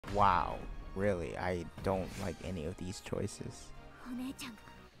Wow, really, I don't like any of these choices.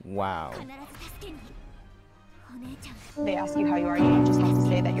 Wow. They ask you how you are, you don't just have to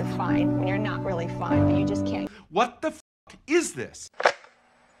say that you're fine when you're not really fine, but you just can't. What the f is this?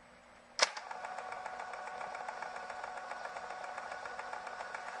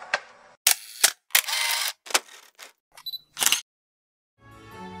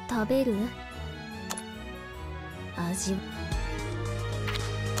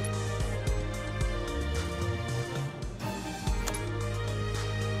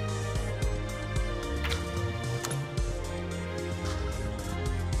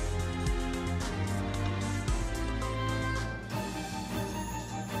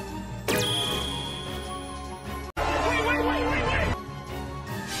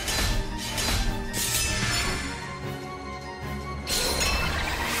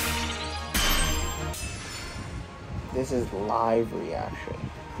 This is live reaction.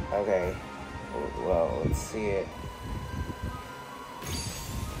 Okay, well, let's see it.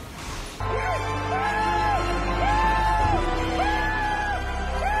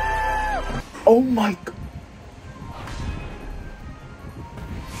 Oh my god.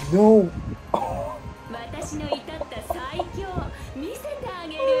 No. Oh.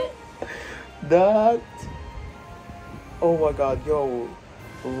 That. Oh my god, yo.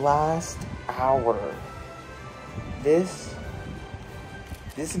 Last hour. This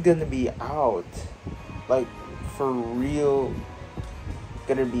is gonna be out, like for real,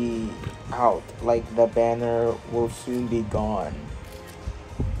 gonna be out. Like the banner will soon be gone.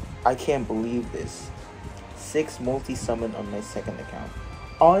 I can't believe this. 6 multi-summon on my second account.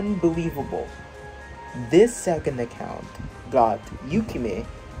 Unbelievable. This second account got Yukime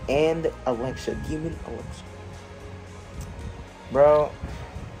and Alexia, Demon Alexia. Bro.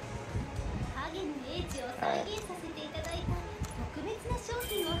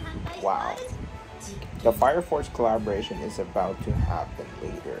 Wow. The Fire Force collaboration is about to happen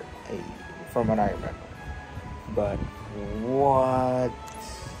later, from what I remember. But what?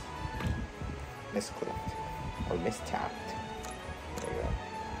 Misclicked or mistapped. There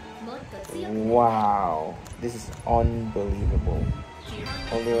you go. Wow. This is unbelievable.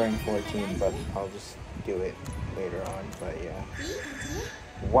 Only rank 14, but I'll just do it later on. But yeah.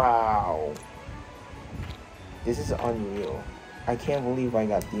 Wow. This is unreal. I can't believe I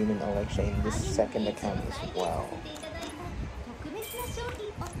got Demon Alexia in this second account as well.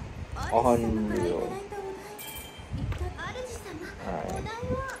 Unreal. Alright.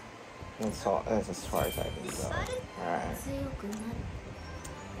 That's as far as I can go. Alright.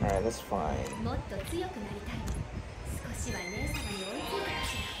 Alright, that's fine.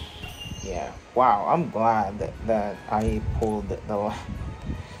 Yeah. Wow, I'm glad that I pulled at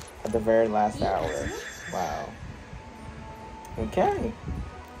the very last hour. Wow. Okay.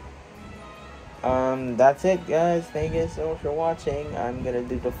 That's it, guys. Thank you so much for watching. I'm gonna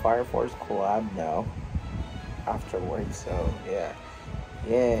do the Fire Force collab now afterwards. So yeah,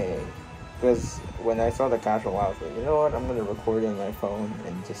 yay! Because when I saw the casual, I was like, you know what? I'm gonna record it on my phone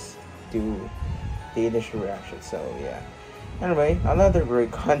and just do the initial reaction. So yeah. Anyway, another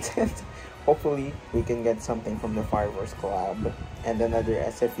great content. Hopefully, we can get something from the Fire Force collab and another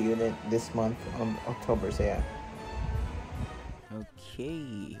SF unit this month on October. So yeah.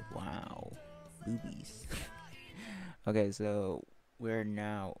 Okay, wow, boobies. Okay, so we're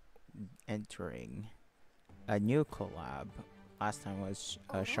now entering a new collab. Last time was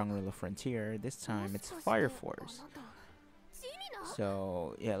Shangri-La Frontier. This time it's Fire Force.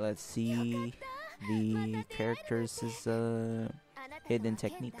 So yeah, let's see the characters' hidden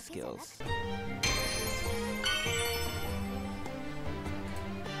technique skills.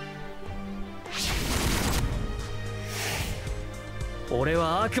 俺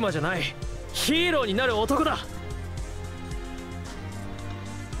は悪魔じゃない。ヒーローになる男だ。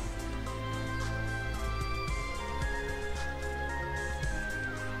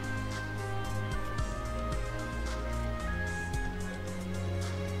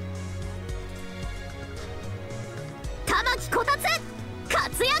玉木こたつ、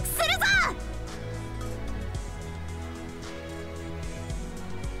活躍するぞ。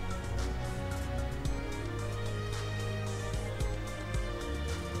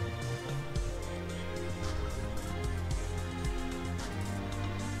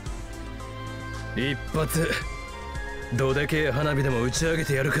一発どでけえ花火でも打ち上げ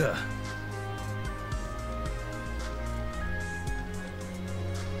てやるか。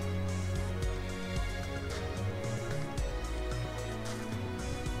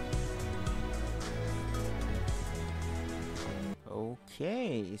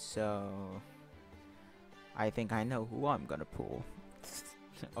Okay, so I think I know who I'm gonna pull.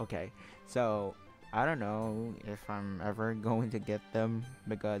 Okay, so I don't know if I'm ever going to get them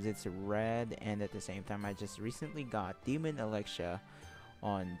because it's red, and at the same time I just recently got Demon Alexia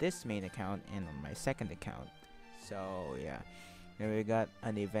on this main account and on my second account. So yeah, then we got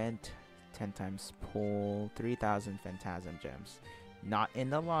an event, 10 times pull, 3,000 Phantasm Gems. Not in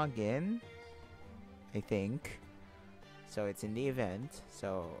the login, I think. So it's in the event,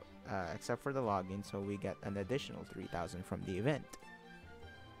 so except for the login, so we get an additional 3,000 from the event.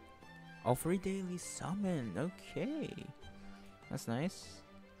 Oh, free daily summon. Okay, that's nice.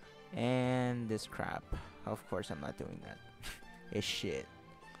 And this crap. Of course, I'm not doing that. It's shit.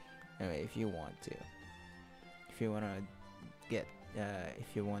 Anyway, if you want to get,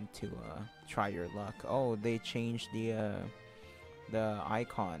 if you want to try your luck. Oh, they changed the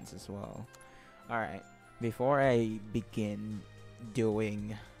icons as well. All right. Before I begin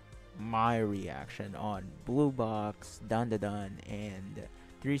doing my reaction on Blue Box, Dun Dun Dun, and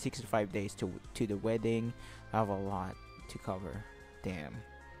 365 days to the wedding, I have a lot to cover. Damn.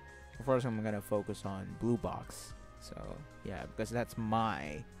 First, I'm gonna focus on Blue Box. So yeah, because that's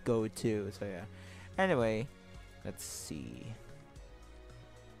my go-to. So yeah. Anyway, let's see.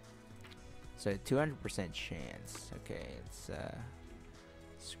 So 200% chance. Okay, let's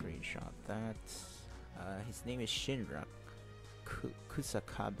screenshot that. His name is Shinra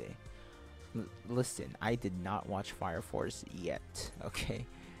Kusakaba. Listen, I did not watch Fire Force yet. Okay,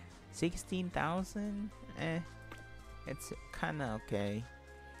 16,000. It's kind of okay,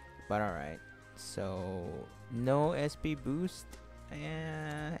 but all right. So no SP boost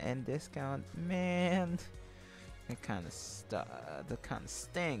and discount. Man, that kind of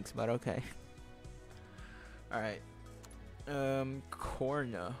stinks. But okay. All right.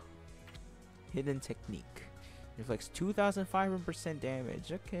 Corna. Hidden technique. Inflicts 2,500%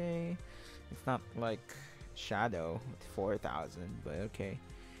 damage. Okay. It's not like Shadow with 4,000, but okay.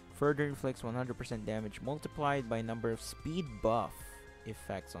 Further inflicts 100% damage multiplied by number of speed buff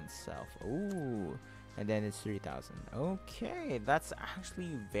effects on self. Ooh. And then it's 3,000. Okay. That's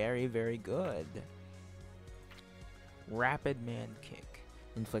actually very, very good. Rapid Man Kick.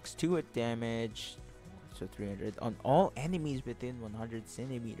 Inflicts 2 hit damage. So 300 on all enemies within 100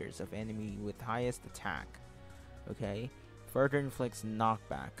 centimeters of enemy with highest attack. Okay. Further inflicts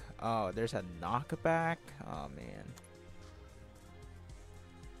knockback. Oh, there's a knockback? Oh man.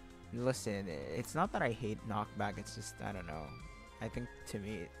 Listen, it's not that I hate knockback, it's just, I don't know. I think to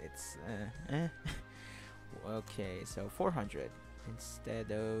me it's okay, so 400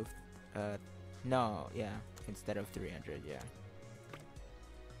 instead of no, yeah, instead of 300, yeah.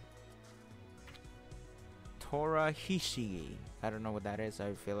 Tora Hishi. I don't know what that is.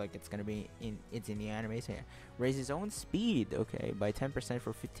 I feel like it's gonna be it's in the anime. So yeah. Raise his own speed, okay, by 10%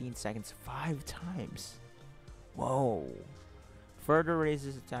 for 15 seconds 5 times. Whoa. Further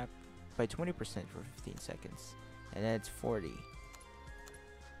raises attack by 20% for 15 seconds. And then it's 40.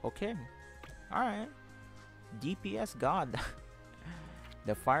 Okay. Alright. DPS God.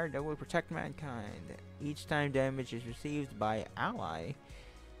 The fire that will protect mankind. Each time damage is received by ally,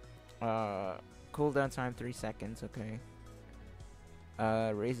 cooldown time 3 seconds, okay.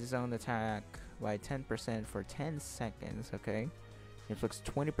 Raises own attack by 10% for 10 seconds, okay. Inflicts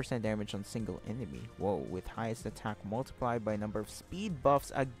 20% damage on single enemy. Whoa, with highest attack multiplied by number of speed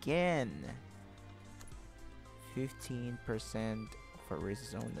buffs again. 15% for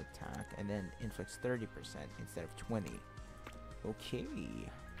raises own attack, and then inflicts 30% instead of 20. Okay.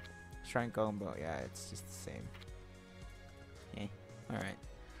 Shrine combo, yeah, it's just the same. Eh, alright.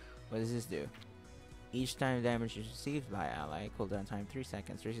 What does this do? Each time damage is received by ally, cooldown time 3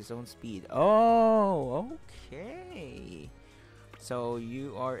 seconds, raises its own speed. Oh, okay. So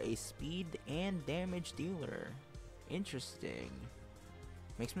you are a speed and damage dealer. Interesting.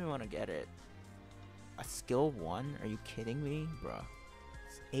 Makes me want to get it. A skill 1? Are you kidding me? Bruh.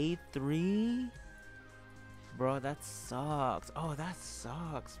 It's A3? Bro, that sucks. Oh, that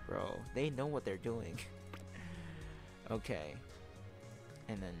sucks, bro. They know what they're doing. Okay.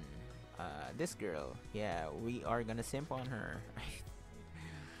 And then this girl, yeah, we are gonna simp on her.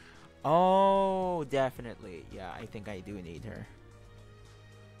 Oh, definitely. Yeah, I think I do need her.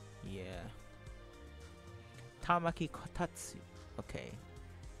 Yeah. Tamaki Kotatsu. Okay.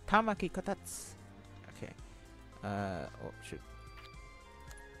 Tamaki Kotatsu. Okay. Oh shoot.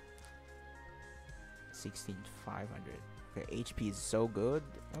 16,500. Okay, HP is so good.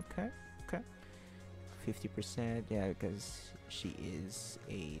 Okay. 50%, yeah, because she is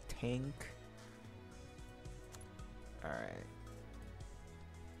a tank. Alright.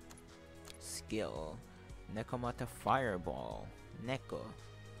 Skill. Nekomata Fireball. Neko.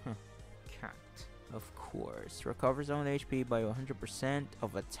 Huh. Cat. Of course. Recovers own HP by 100%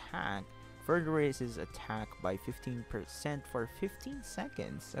 of attack. Further raises attack by 15% for 15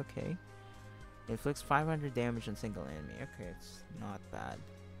 seconds. Okay. Inflicts 500 damage on single enemy. Okay, it's not bad.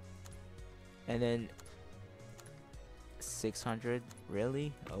 And then 600.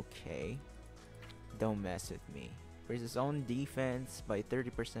 Really? Okay. Don't mess with me. Raises own defense by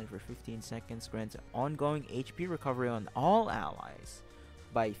 30% for 15 seconds. Grants ongoing HP recovery on all allies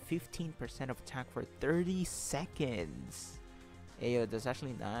by 15% of attack for 30 seconds. Ayo, that's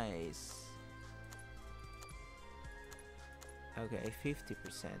actually nice. Okay,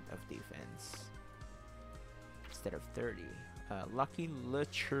 50% of defense instead of 30. Lucky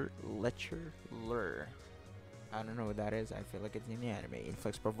Lecher Lure. I don't know what that is. I feel like it's in the anime.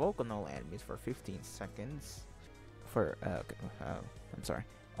 Inflicts provoke on all enemies for 15 seconds. I'm sorry.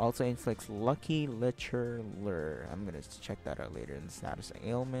 Also inflicts Lucky Lecher Lure. I'm gonna check that out later in the status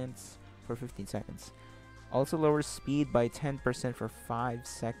ailments for 15 seconds. Also lowers speed by 10% for 5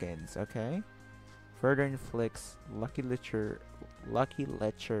 seconds. Okay. Further inflicts Lucky Lecher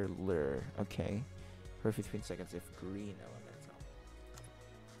Lure. Okay. For 15 seconds if green elemental.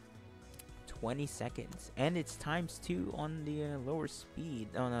 20 seconds. And it's ×2 on the lower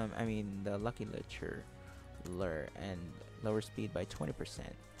speed. I mean the Lucky Lecher Lure, and lower speed by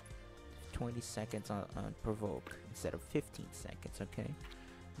 20%. 20 seconds on provoke instead of 15 seconds. Okay.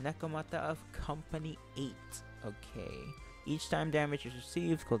 Nekomata of Company 8. Okay. Each time damage is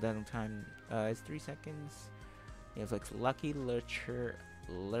received, cooldown time is 3 seconds. It inflicts Lucky Lecher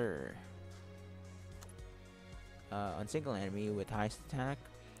Lure on single enemy with highest attack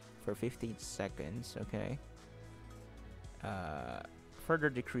for 15 seconds. Okay. Further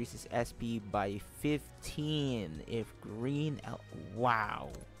decreases SP by 15 if green. Wow.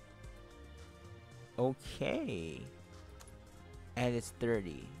 Okay. And it's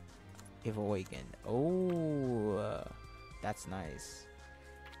 30 if awakened. Oh, that's nice.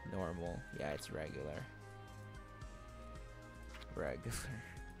 Normal. Yeah, it's regular.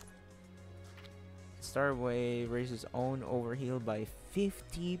 Star Wave raises own overheal by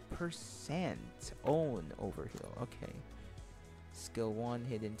 50%. Own overheal. Okay. Skill 1,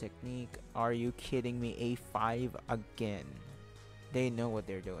 hidden technique. Are you kidding me? A5 again. They know what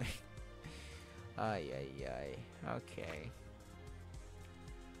they're doing. Ay. Okay.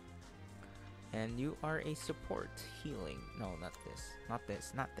 And you are a support. Healing. No, not this.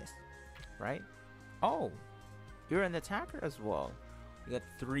 Not this. Right? Oh! You're an attacker as well. You got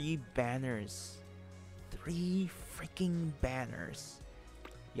 3 banners. 3 freaking banners.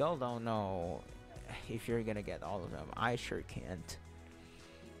 Y'all don't know if you're gonna get all of them. I sure can't.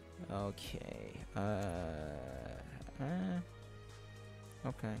 Okay.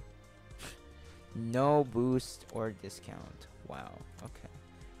 Okay. No boost or discount. Wow. Okay.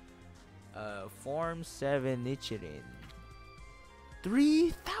 Form 7 Nichirin.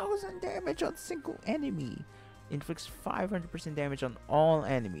 3,000 damage on single enemy. Inflicts 500% damage on all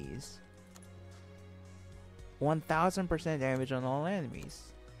enemies. 1,000% damage on all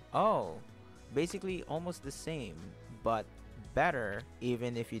enemies. Oh. Basically almost the same, but better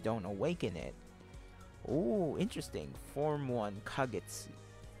even if you don't awaken it. Oh, interesting. Form 1 Kagetsu.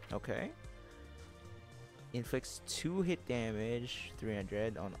 Okay. Inflicts 2 hit damage,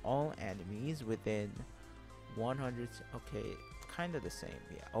 300 on all enemies within 100. Okay, kind of the same.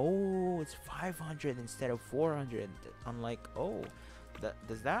 Yeah. Oh, it's 500 instead of 400. Unlike, oh,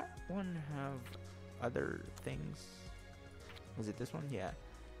 does that one have other things? Was it this one? Yeah.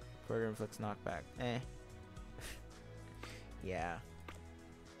 Further inflicts knockback. Yeah.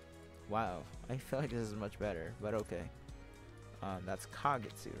 Wow. I feel like this is much better, but okay. That's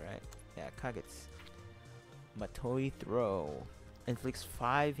Kagetsu, right? Yeah, Kagetsu. Matoi Throw. Inflicts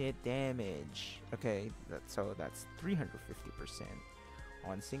 5 hit damage. Okay, that's 350%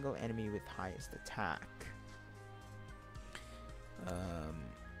 on single enemy with highest attack.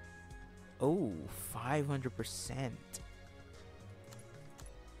 Oh, 500%.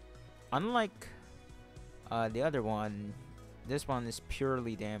 Unlike the other one, this one is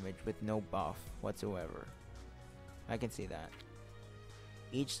purely damage with no buff whatsoever. I can see that.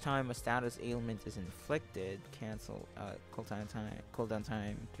 Each time a status ailment is inflicted, cooldown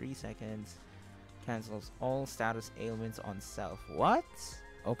time 3 seconds. Cancels all status ailments on self. What?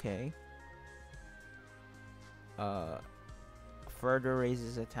 Okay. Further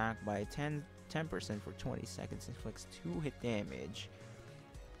raises attack by 10% for 20 seconds. Inflicts 2 hit damage.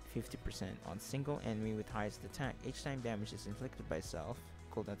 50% on single enemy with highest attack. Each time damage is inflicted by self.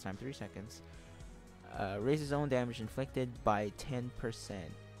 Cooldown time 3 seconds. Raises own damage inflicted by 10%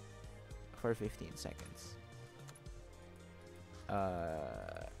 for 15 seconds.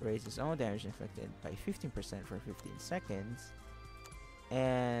 raise his own damage inflicted by 15% for 15 seconds,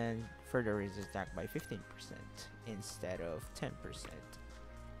 and further raise his attack by 15% instead of 10%.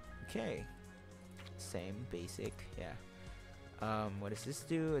 Okay, same basic, yeah. What does this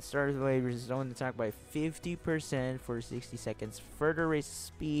do? It starts by raises his own attack by 50% for 60 seconds, further raises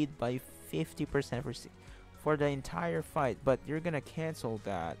speed by 50% for the entire fight, but you're gonna cancel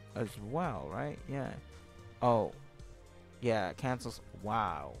that as well, right? Yeah. Oh, yeah, cancels.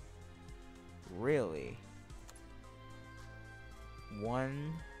 Wow. Really?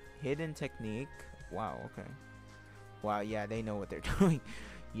 One hidden technique. Wow, okay. Wow, yeah, they know what they're doing.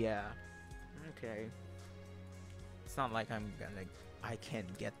 Yeah. Okay. It's not like I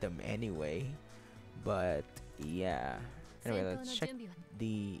can't get them anyway. But yeah. Anyway, let's check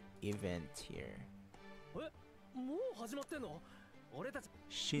the event here.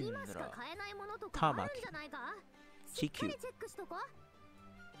 Shinra Tamaki GQ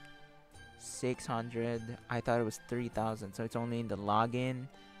 600. I thought it was 3,000, so it's only in the login.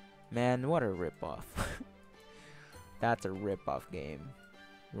 Man, what a ripoff. That's a ripoff game.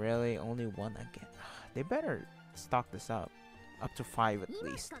 Really? Only one again? They better stock this up to 5 at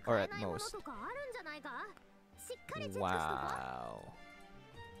least, or at most. Wow.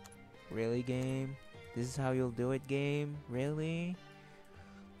 Really, game? This is how you'll do it, game? Really?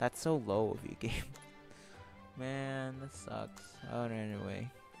 That's so low of you, game. Man, that sucks. Oh, anyway.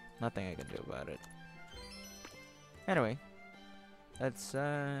 Nothing I can do about it. Anyway. Let's,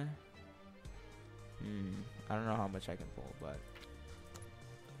 I don't know how much I can pull, but...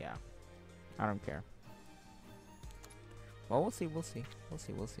 yeah. I don't care. Well, we'll see, we'll see. We'll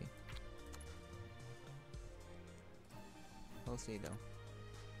see, we'll see. We'll see, though.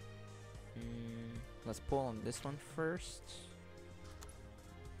 Let's pull on this one first.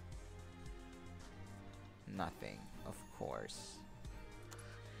 Nothing, of course.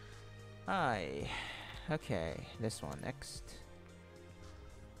 Okay, this one next.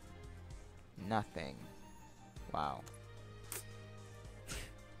 Nothing. Wow.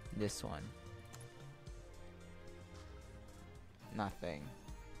 This one. Nothing.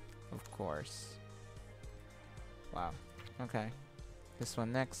 Of course. Wow. Okay. This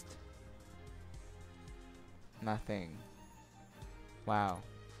one next. Nothing. Wow.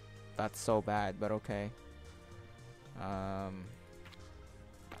 That's so bad, but okay.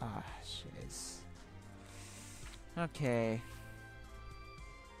 Shiz. Okay.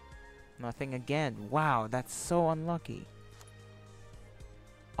 Nothing again. Wow, that's so unlucky.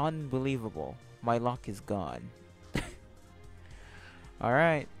 Unbelievable. My luck is gone.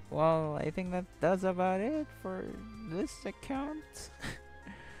 Alright. Well, I think that does about it for this account.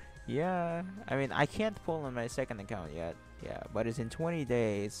 Yeah. I mean, I can't pull on my second account yet. Yeah, but it's in 20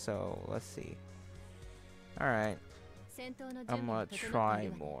 days, so let's see. Alright. I'm gonna try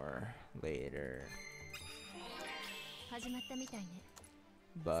more later.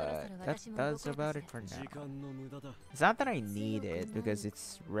 But that's about it for now. It's not that I need it because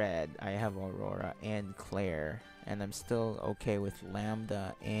it's red. I have Aurora and Claire, and I'm still okay with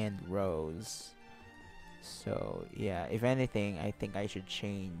Lambda and Rose. So yeah, if anything, I think I should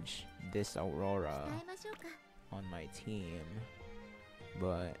change this Aurora on my team.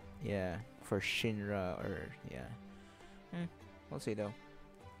 But yeah, for Shinra or yeah, we'll see though.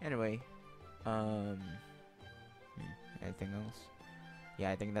 Anyway, anything else? Yeah,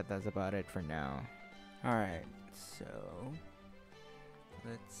 I think that does about it for now. Alright, so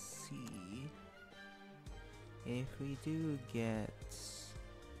let's see if we do get...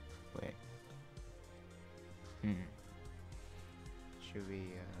 wait. Should we,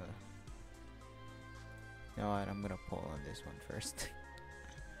 you know what, I'm gonna pull on this one first.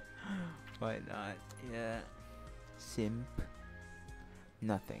 Why not? Yeah. Simp.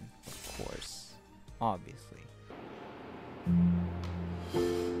 Nothing, of course. Obviously.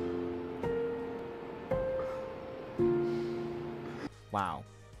 Wow,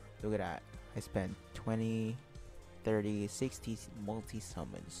 look at that. I spent 20, 30, 60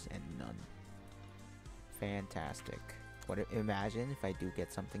 multi-summons and none. Fantastic. What? Imagine if I do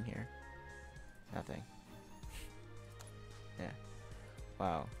get something here. Nothing. Yeah.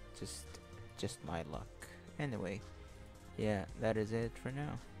 Wow, just my luck. Anyway, yeah, that is it for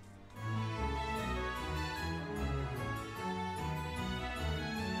now.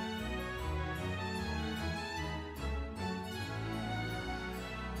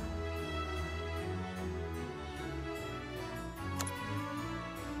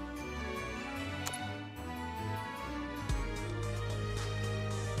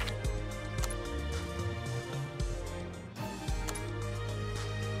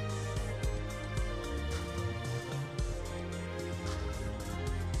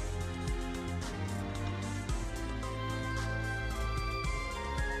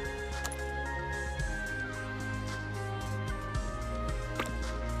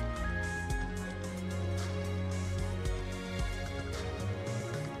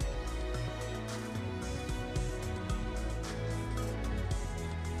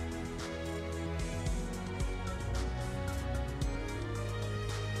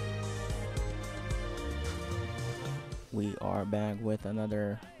 we are back with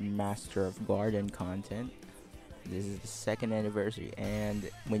another Master of Garden content. This is the 2nd anniversary, and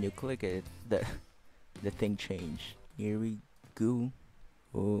when you click it, the thing changed. Here we go.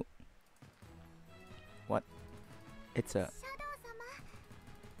 Oh, what? It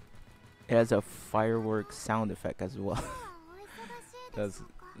has a fireworks sound effect as well. that's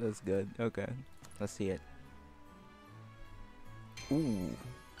good. Okay, let's see it. Ooh,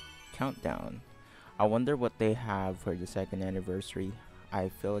 countdown. I wonder what they have for the 2nd anniversary. I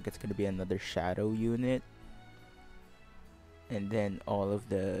feel like it's gonna be another shadow unit, and then all of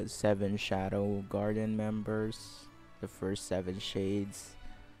the 7 Shadow Garden members, the first 7 shades,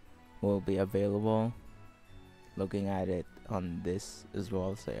 will be available. Looking at it on this as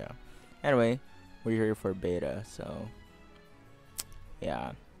well, so yeah. Anyway, we're here for beta, so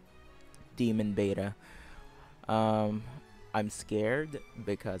yeah, demon beta. I'm scared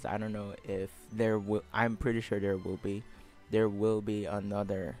because I don't know if there will. I'm pretty sure there will be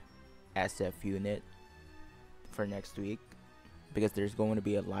another SF unit for next week, because there's going to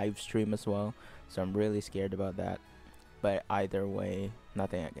be a live stream as well. So I'm really scared about that. But either way,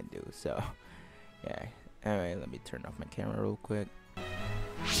 nothing I can do. So yeah. Anyway, let me turn off my camera real quick.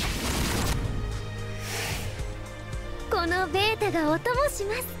 このベータがお供し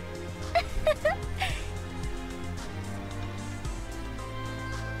ます。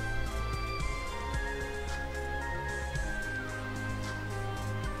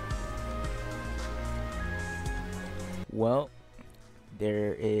Well,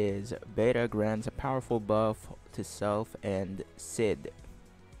 there is beta grants a powerful buff to self and Sid.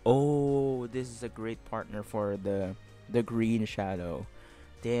 Oh, this is a great partner for the green shadow.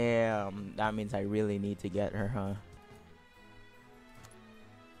 Damn, that means I really need to get her, huh?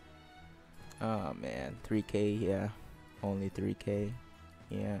 Oh man, 3k, yeah. Only 3k.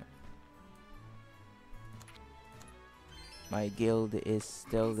 Yeah. My guild is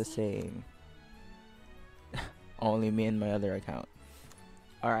still the same. Only me and my other account.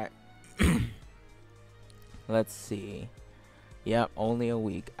 Alright. Let's see. Yep, only a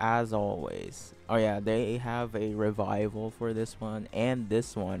week, as always. Oh yeah, they have a revival for this one and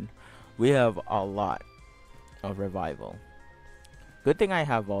this one. We have a lot of revival. Good thing I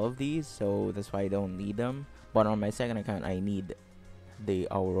have all of these, so that's why I don't need them. But on my 2nd account, I need the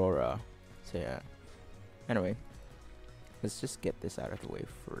Aurora. So yeah. Anyway, let's just get this out of the way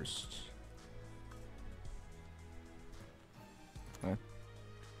first. Huh?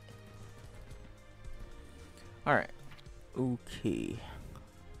 Alright. Okay.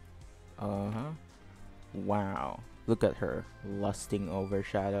 Wow. Look at her lusting over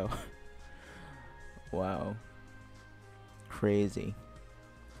Shadow. Wow. Crazy.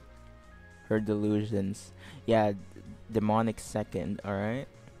 Her delusions. Yeah, demonic 2nd, alright.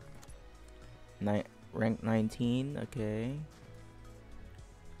 Rank 19, okay.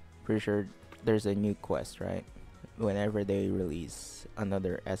 Pretty sure there's a new quest, right? Whenever they release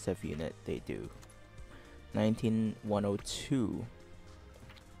another SF unit, they do. 19102.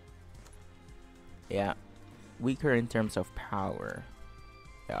 Yeah, weaker in terms of power.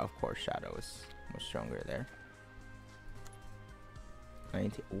 Yeah, of course, Shadow is much stronger there.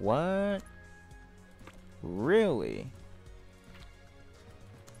 19. What? Really?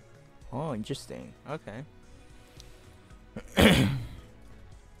 Oh, interesting. Okay.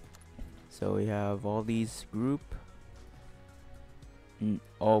 So we have all these group.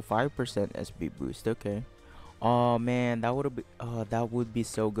 Oh, 5% SB boost. Okay. Oh man, that would be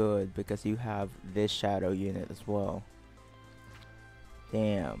so good because you have this shadow unit as well.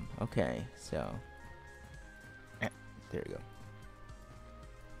 Damn. Okay, so there you go.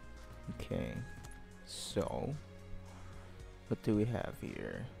 Okay, so what do we have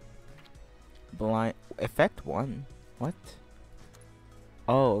here? Blind effect 1. What?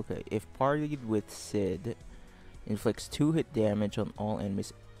 Oh, okay. If partied with Sid, inflicts 2 hit damage on all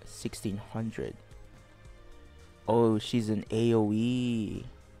enemies. 1600. Oh, she's an AoE.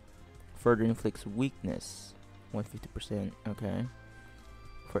 Further inflicts weakness. 150%. Okay.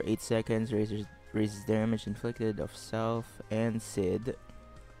 For 8 seconds, raises damage inflicted of self and Sid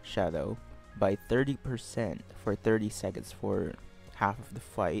Shadow by 30% for 30 seconds for half of the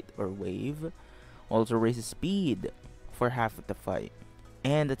fight or wave. Also raises speed for half of the fight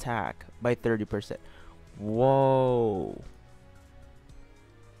and attack by 30%. Whoa.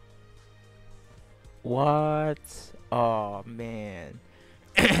 What? Oh man.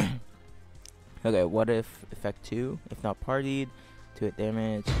 Okay, what if effect 2? If not partied, 2 hit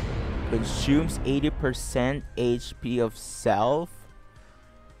damage. Consumes 80% HP of self?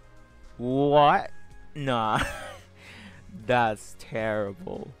 What? Nah. That's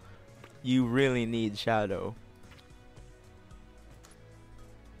terrible. You really need Shadow.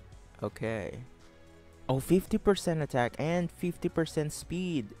 Okay. Oh, 50% attack and 50%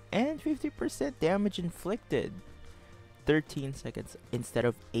 speed and 50% damage inflicted. 13 seconds instead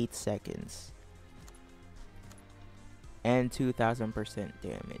of 8 seconds. And 2000%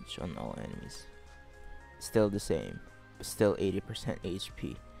 damage on all enemies. Still the same. Still 80%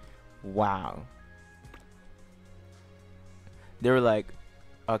 HP. Wow. They were like,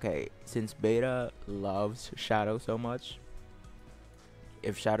 okay, since Beta loves Shadow so much,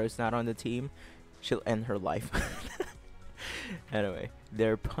 if Shadow's not on the team, she'll end her life. Anyway,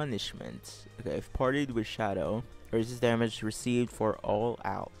 their punishment. Okay, if partied with Shadow, raises damage received for all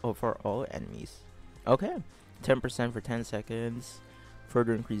enemies. Okay, 10% for 10 seconds.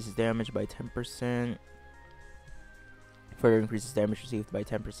 Further increases damage by 10%. Further increases damage received by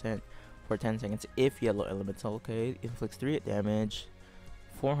 10% for 10 seconds if yellow elemental. Okay, inflicts 3 damage.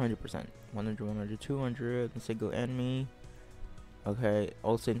 400%. 100, 100, 200 on single enemy. Okay,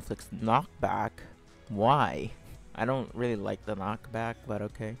 also inflicts knockback. Why? I don't really like the knockback, but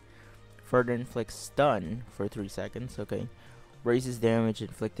okay. Further inflicts stun for 3 seconds. Okay, raises damage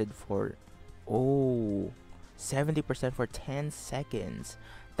inflicted for 70% for 10 seconds.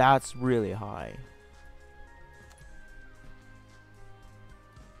 That's really high.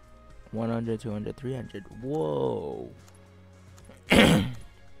 100, 200, 300. Whoa.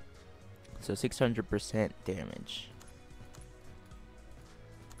 So 600% damage.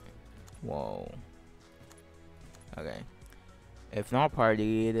 Whoa. Okay. If not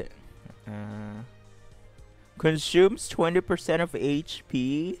partied, consumes 20% of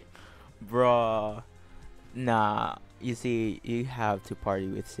HP? Bruh. Nah. You see, you have to party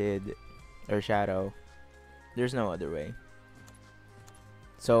with Sid or Shadow. There's no other way.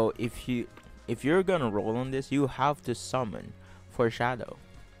 So if you're gonna roll on this, you have to summon for Shadow.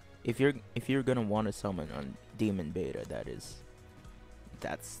 If you're gonna want to summon on Demon Beta, that is.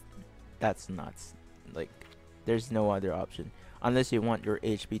 That's nuts. Like, there's no other option unless you want your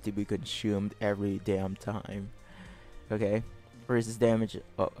HP to be consumed every damn time. Okay, versus damage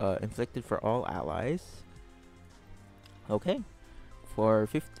inflicted for all allies. Okay, for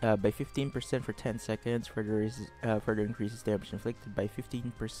by 15% for 10 seconds. Further increases damage inflicted by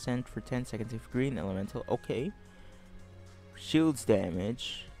 15% for 10 seconds if green elemental. Okay, shields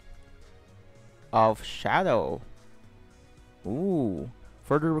damage of Shadow. Ooh.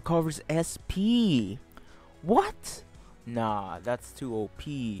 Further recovers SP. What? Nah, that's too OP.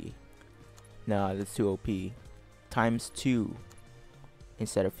 Nah, that's too OP. Times 2.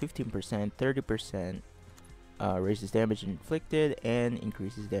 Instead of 15%, 30%. Raises damage inflicted and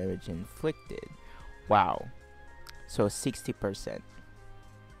increases damage inflicted. Wow. So 60%.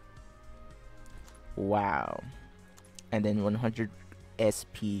 Wow. And then 100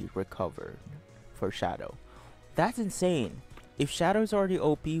 SP recovered for Shadow. That's insane. If Shadow's already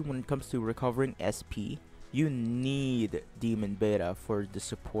OP when it comes to recovering SP, you need Demon Beta for the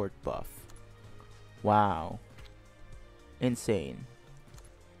support buff. Wow. Insane.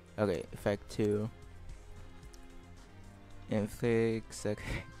 Okay, effect 2. Inflicts,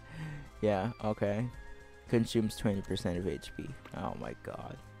 okay. Yeah, okay. Consumes 20% of HP. Oh my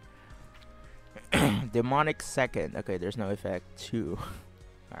god. Demonic second. Okay, there's no effect 2.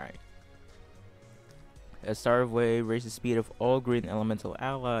 Alright. A Star of Wave raises speed of all green elemental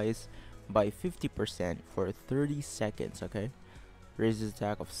allies by 50% for 30 seconds, okay? Raises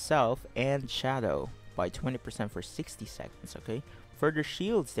attack of self and Shadow by 20% for 60 seconds, okay? Further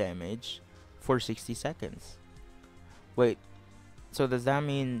shields damage for 60 seconds. Wait, so does that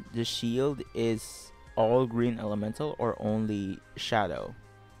mean the shield is all green elemental or only Shadow?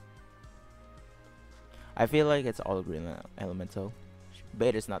 I feel like it's all green elemental.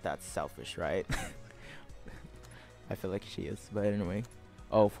 Beta's not that selfish, right? I feel like she is, but anyway.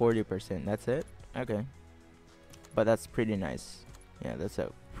 Oh, 40%, that's it? Okay. But that's pretty nice. Yeah, that's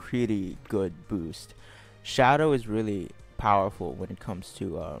a pretty good boost. Shadow is really powerful when it comes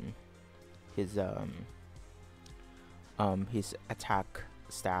to his attack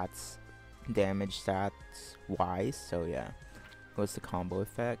stats, damage stats wise. So yeah. What's the combo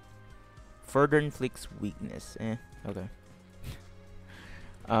effect? Further inflicts weakness. Okay.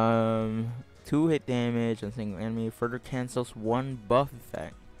 2 hit damage on single enemy. Further cancels 1 buff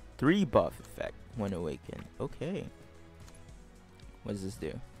effect. 3 buff effect when awakened. Okay. What does this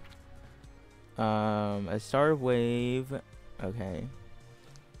do? A Star Wave. Okay.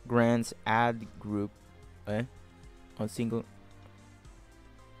 Grants add group. On single.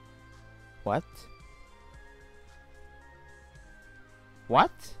 What?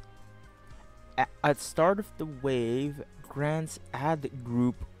 What? At start of the wave, grants add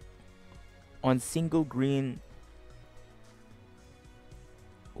group on single green.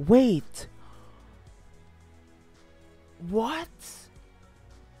 Wait. What?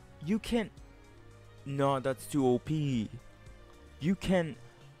 You can... No, that's too OP. You can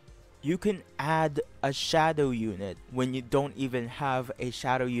add a shadow unit when you don't even have a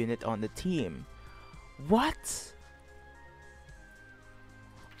shadow unit on the team. What?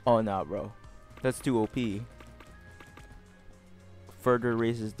 Oh no, bro. That's too OP. Further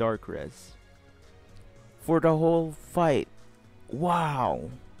raises dark res. For the whole fight. Wow.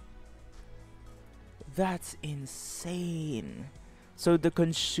 That's insane. So the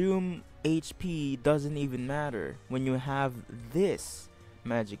consume HP doesn't even matter when you have this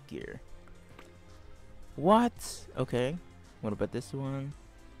magic gear. What? Okay. What about this one?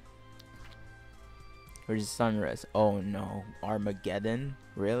 Where's Sunrise? Oh no. Armageddon?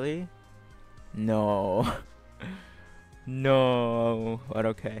 Really? No. No. But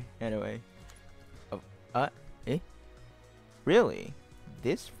okay. Anyway. Oh, eh? Really?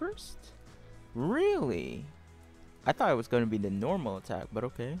 This first? Really? I thought it was gonna be the normal attack, but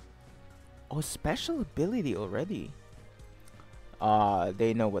okay. Oh, special ability already.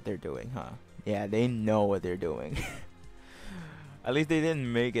 They know what they're doing, huh? Yeah, they know what they're doing. At least they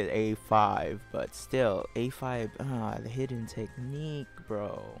didn't make it A5, but still, A5, the hidden technique,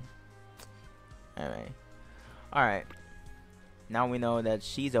 bro. Anyway. Alright. Now we know that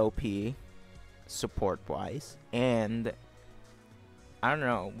she's OP, support-wise, and I don't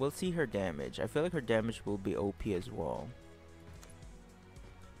know, we'll see her damage. I feel like her damage will be OP as well.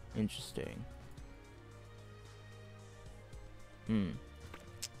 Interesting.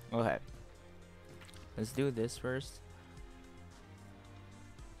 Okay. Let's do this first.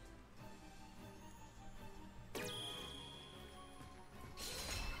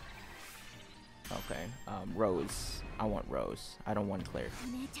 Okay, Rose. I want Rose. I don't want Claire.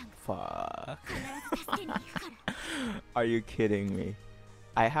 Fuck. Are you kidding me?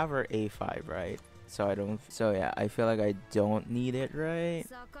 I have her A5, right? So I don't. So yeah, I feel like I don't need it, right?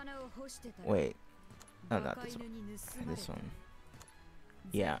 Wait. No, not this one. This one.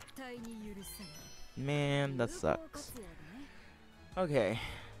 Yeah. Man, that sucks. Okay.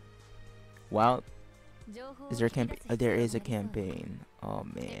 Well, is there a campaign? Oh, there is a campaign. Oh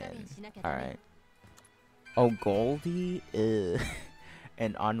man. All right. Oh, Goldie.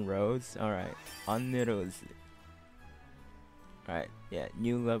 And on Rose. All right. On Rose. All right. Yeah.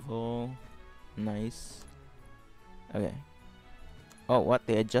 New level. Nice. Okay. Oh, what?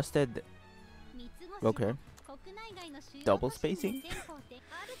 They adjusted. Okay. Double spacing.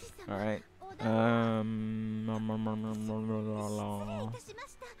 All right.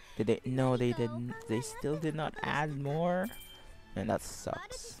 Did they? No, they didn't. They still did not add more, and that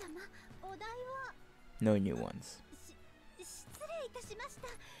sucks. No new ones.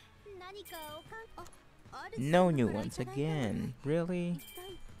 No new ones again. Really?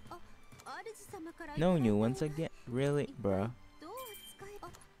 No new ones again. Really, bruh.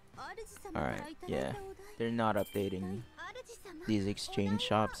 Alright, yeah. They're not updating these exchange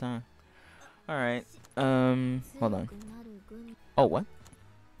shops, huh? Alright. Hold on. Oh, what?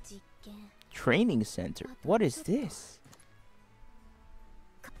 Training center. What is this?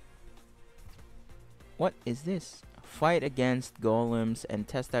 What is this? Fight against golems and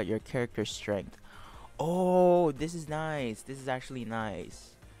test out your character's strength. Oh, this is nice. This is actually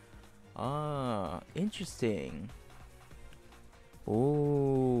nice. Ah, interesting.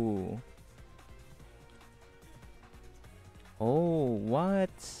 Oh. Oh, what?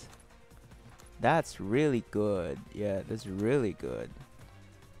 That's really good. Yeah, that's really good.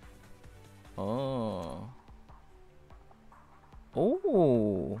 Oh.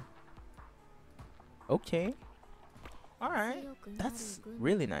 Oh. Okay. Alright. That's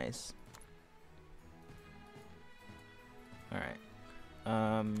really nice. Alright.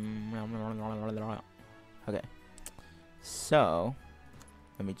 Okay. So,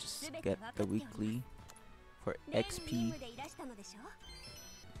 let me just get the weekly for XP.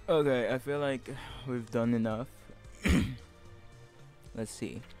 Okay, I feel like we've done enough. Let's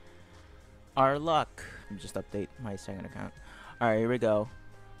see. Our luck. Let me just update my second account. Alright, here we go.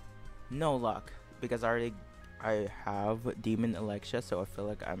 No luck. Because I have Demon Alexia, so I feel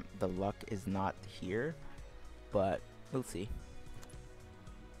like the luck is not here. But we'll see.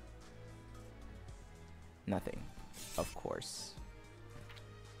 Nothing. Of course.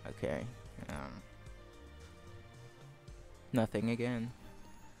 Okay. Nothing again.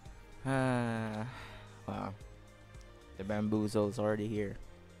 Wow. The bamboozle's already here.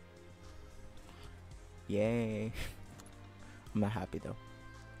 Yay. I'm not happy though.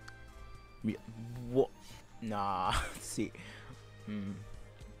 What? Nah. See.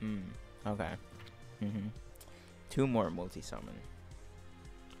 Okay. 2 more multi-summon.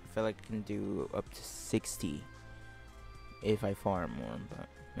 feel like I can do up to 60 if I farm more, but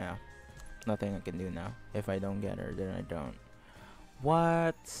yeah, nothing I can do now. If I don't get her, then I don't.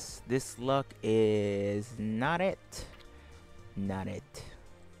 What? This luck is not it. Not it.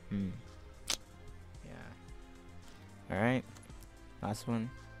 Yeah. Alright. Last one.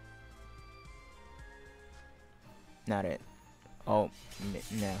 Not it. Oh,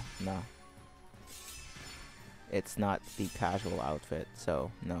 no. It's not the casual outfit,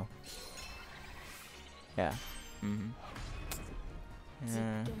 so no. Yeah.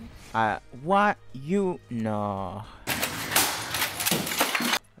 What? You? No.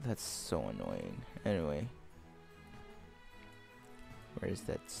 That's so annoying. Anyway. Where's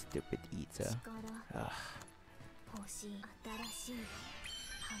that stupid Ita? Ugh.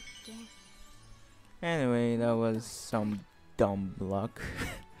 Anyway, that was some dumb luck.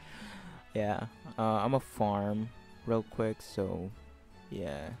 Yeah. I'm a farm real quick, so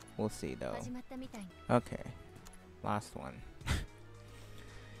yeah, we'll see though. Okay. Last one.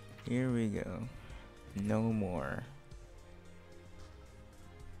 Here we go. No more.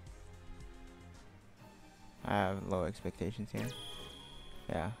 I have low expectations here.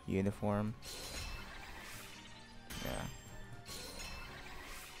 Yeah, uniform. Yeah.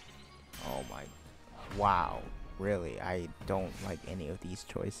 Oh my. Wow. Really? I don't like any of these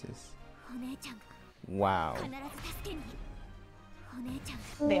choices. Wow.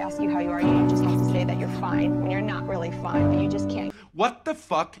 They ask you how you are, you just have to say that you're fine when you're not really fine, but you just can't. What the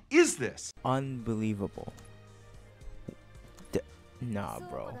fuck is this? Unbelievable. Nah,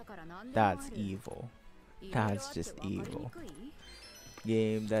 bro. That's evil. That's just evil.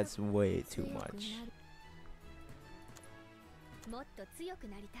 Game, that's way too much.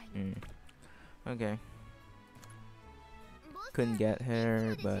 Okay. Couldn't get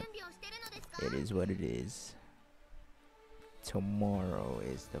her, but it is what it is. Tomorrow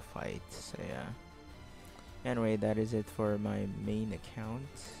is the fight, so yeah. Anyway, that is it for my main account.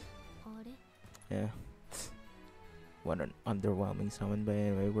 Yeah. What an underwhelming summon, but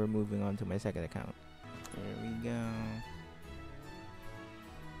anyway, we're moving on to my second account. There we go.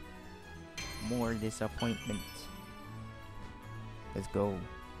 More disappointment. Let's go.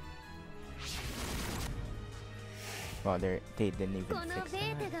 Well, they didn't even fix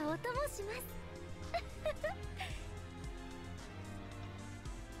that.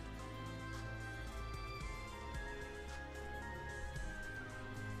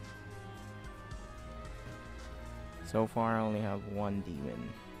 So far, I only have one demon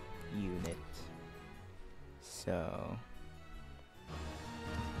unit. So,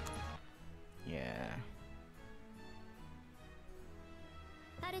 yeah.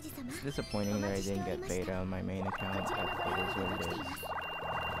 It's disappointing that I didn't get beta on my main account, but it is what it is.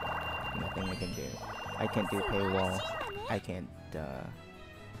 Nothing I can do. I can't do paywall. I can't,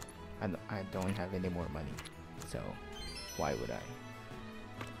 I don't have any more money. So, why would I?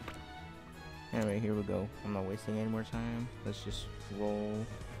 Anyway, here we go. I'm not wasting any more time. Let's just roll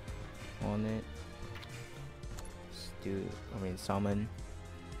on it. Summon.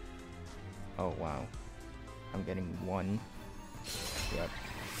 Oh, wow. I'm getting one. Yep.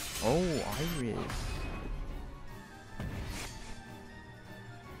 Oh, Iris.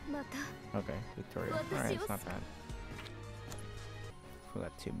 Okay, Victoria. Alright, it's not bad.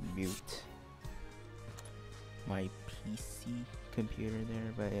 Forgot to mute my PC computer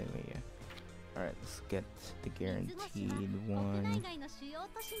there, but anyway, yeah. Alright, let's get the guaranteed one.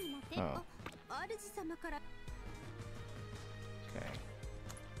 Oh. Okay.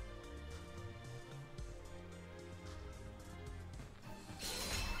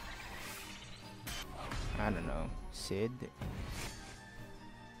 I don't know. Sid?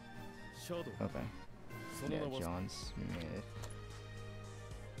 Okay. Yeah, John Smith.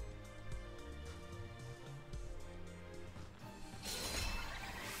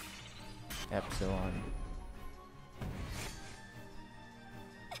 Epsilon.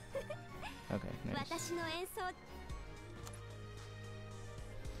 Okay, nice.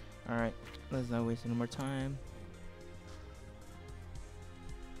 Alright, let's not waste any more time.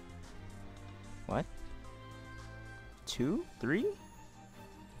 What? 2? 3?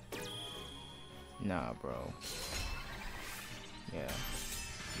 Nah, bro. Yeah.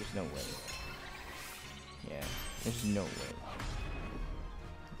 There's no way. Yeah, there's no way.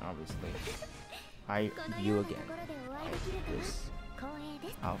 Obviously. You again. Like this.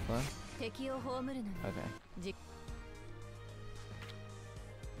 Alpha? Okay.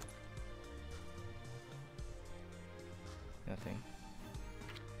 Nothing.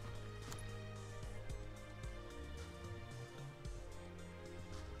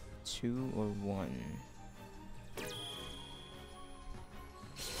 Two or one?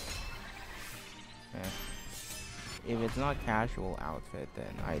 if it's not casual outfit,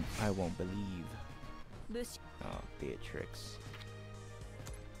 then I won't believe. Oh, Beatrix.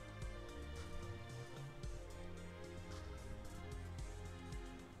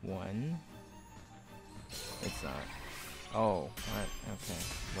 One. It's not. Oh, what? Okay,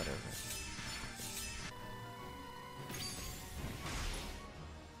 whatever.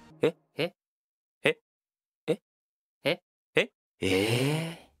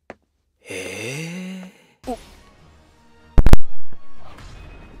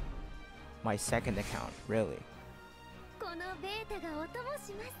 My second account, really?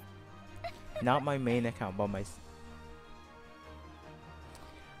 Not my main account, but my...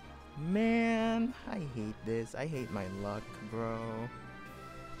 Man, I hate this. I hate my luck, bro.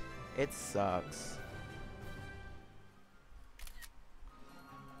 It sucks.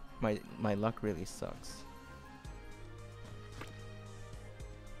 My luck really sucks.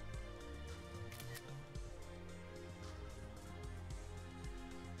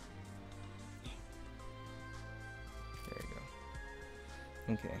 There you go.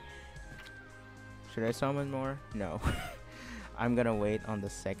 Okay. Should I summon more? No. I'm gonna wait on the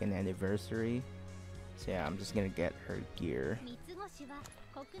second anniversary. So yeah, I'm just gonna get her gear.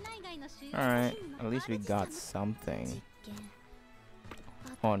 Alright, at least we got something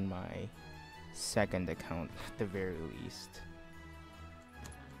on my second account at the very least.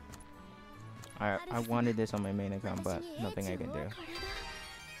 I wanted this on my main account, but nothing I can do.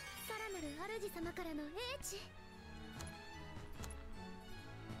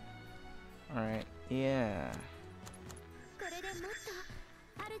 Alright, yeah.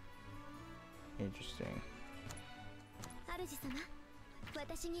 Interesting.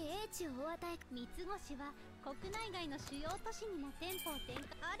 私に英知をお与え三つ星は国内外の主要都市にも店舗を展開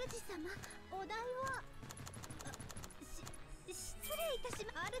主様お題は失礼いたし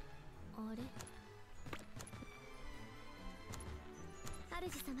ますあれ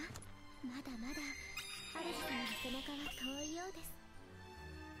主様まだまだ主様の背中は遠いようです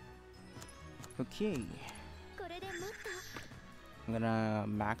Okay. これでもっと I'm gonna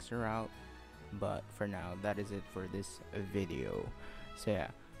max her out, but for now that is it for this video. So yeah,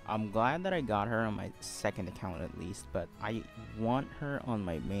 I'm glad that I got her on my second account at least, but I want her on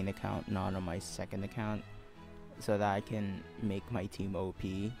my main account, not on my second account, so that I can make my team OP.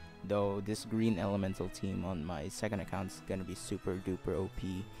 Though this green elemental team on my second account is gonna be super duper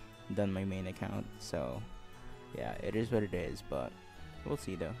OP than my main account. So yeah, it is what it is, but we'll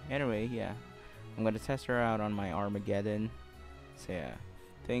see though. Anyway, yeah, I'm gonna test her out on my Armageddon. So yeah,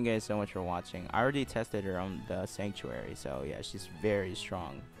 thank you guys so much for watching. I already tested her on the Sanctuary, so yeah, she's very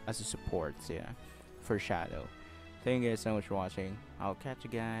strong as a support, so yeah, for Shadow. Thank you guys so much for watching. I'll catch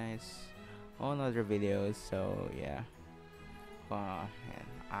you guys on other videos, so yeah. Man,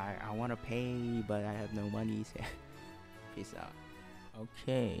 I want to pay, but I have no money, so peace out.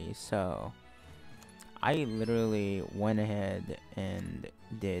 Okay, so I literally went ahead and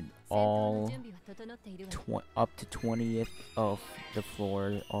did all up to 20th of the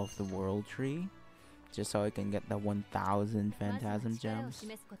floor of the world tree, just so I can get the 1000 phantasm gems.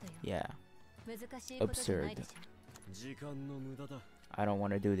 Yeah, absurd. I don't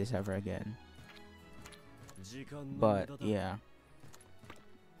want to do this ever again. But yeah,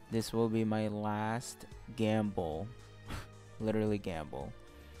 this will be my last gamble. Literally gamble.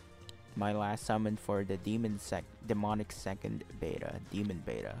 My last summon for the demonic second beta, demon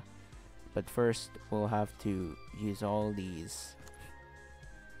beta. But first we'll have to use all these.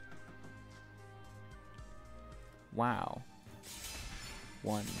 Wow.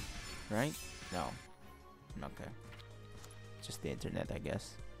 One, right? No. Okay. Just the internet, I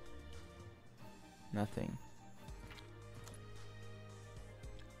guess. Nothing.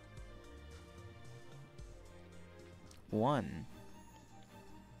 One.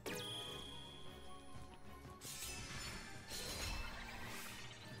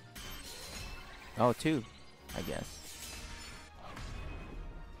 Oh, two, I guess.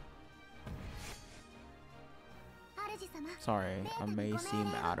 Sorry, I may seem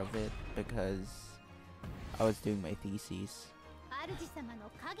out of it because I was doing my thesis.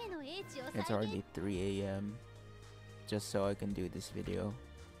 It's already 3 AM, just so I can do this video.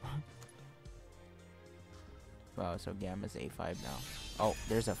 Wow, so Gamma's A5 now. Oh,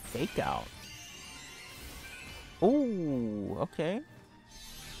 there's a fake out. Oh, okay.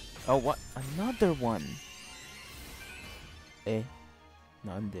 Oh, what? Another one.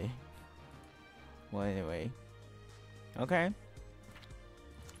 Nande. Well, anyway. Okay.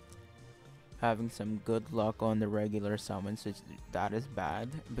 Having some good luck on the regular summons, which that is bad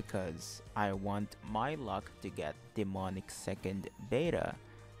because I want my luck to get demonic second beta.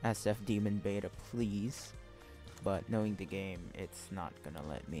 SF demon beta, please. but knowing the game, it's not gonna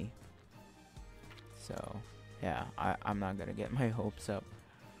let me. So yeah, I'm not gonna get my hopes up.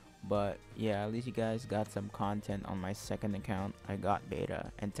 But yeah, at least you guys got some content on my second account. I got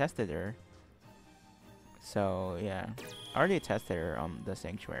beta and tested her. So yeah, I already tested her on the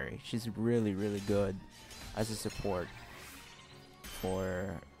Sanctuary. She's really good as a support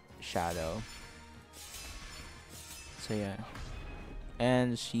for Shadow. So yeah,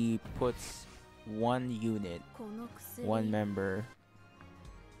 and she puts one unit, one member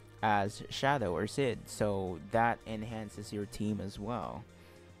as Shadow or Sid, so that enhances your team as well.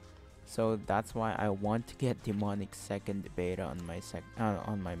 So that's why I want to get Demonic second beta on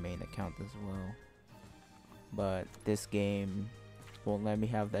my main account as well. But this game won't let me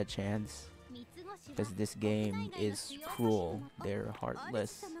have that chance, because this game is cruel. They're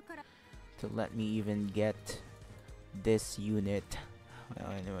heartless to let me even get this unit.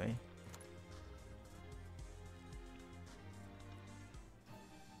 Well, anyway.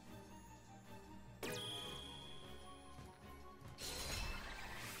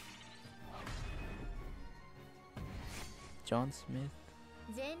 John Smith?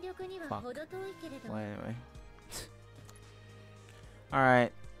 Fuck. Well, anyway.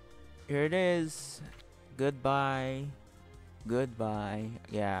 Alright. Here it is. Goodbye. Goodbye.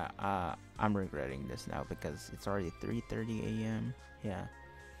 Yeah, I'm regretting this now because it's already 3:30 a.m. Yeah.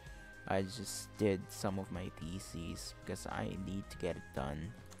 I just did some of my theses because I need to get it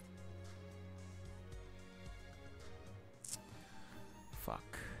done.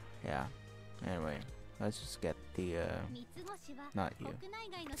 Fuck. Yeah. Anyway, let's just get the not you.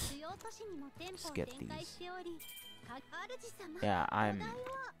 Just get these. Yeah,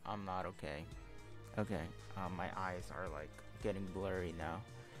 I'm not okay. Okay. My eyes are like getting blurry now.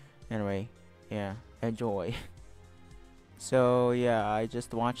 Anyway, yeah, enjoy. So yeah, I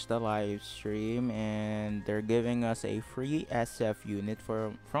just watched the live stream and they're giving us a free SF unit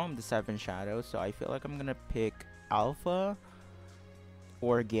from the 7 Shadows. So I feel like I'm gonna pick Alpha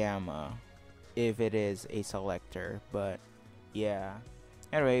or Gamma if it is a selector. But yeah,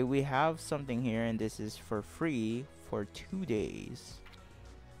 anyway, we have something here and this is for free for 2 days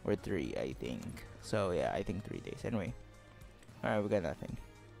or 3, I think. So yeah, I think 3 days. Anyway, alright, we got nothing.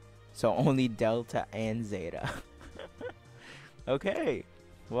 So only Delta and Zeta. Okay,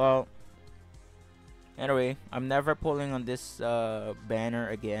 well, anyway, I'm never pulling on this banner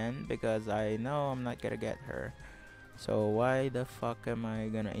again because I know I'm not gonna get her. So why the fuck am I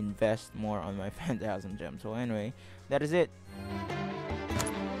gonna invest more on my Phantasm gems? So anyway, that is it.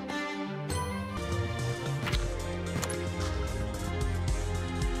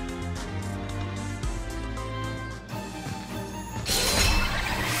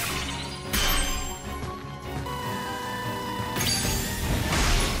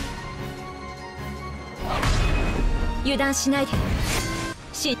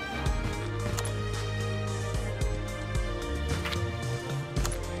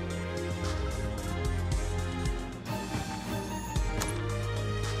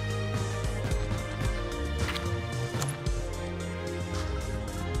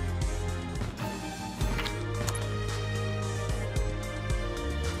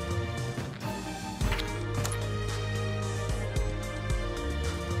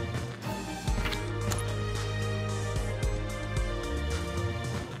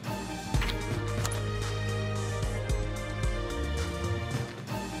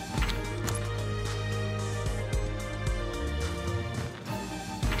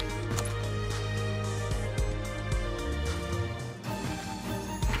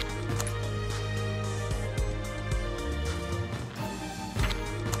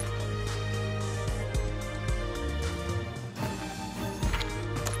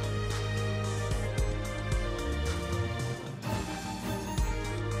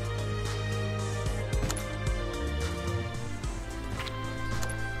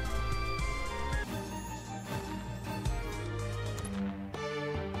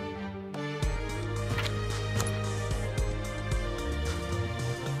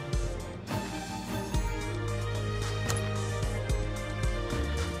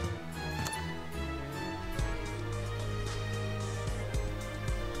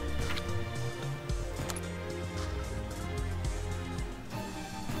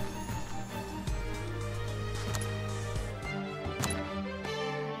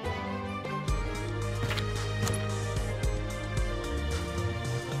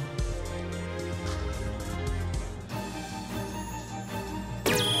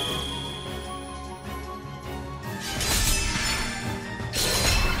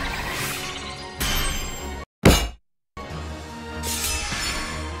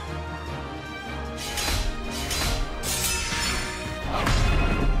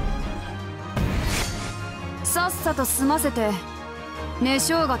 さっさと済ませて寝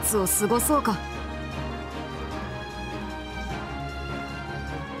正月を過ごそうか。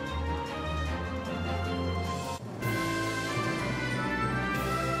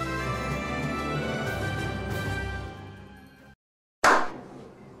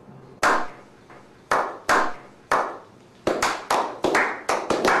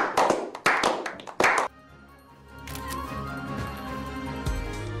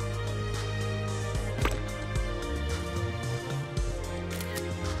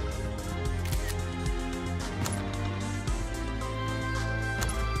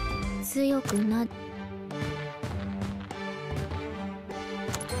強くな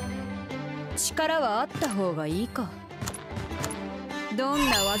力はあった方がいいか。どん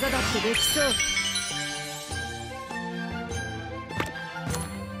な技だってできそう。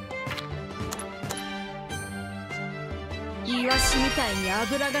イワシみたいに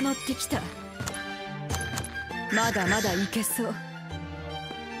脂が乗ってきた。まだまだいけそう。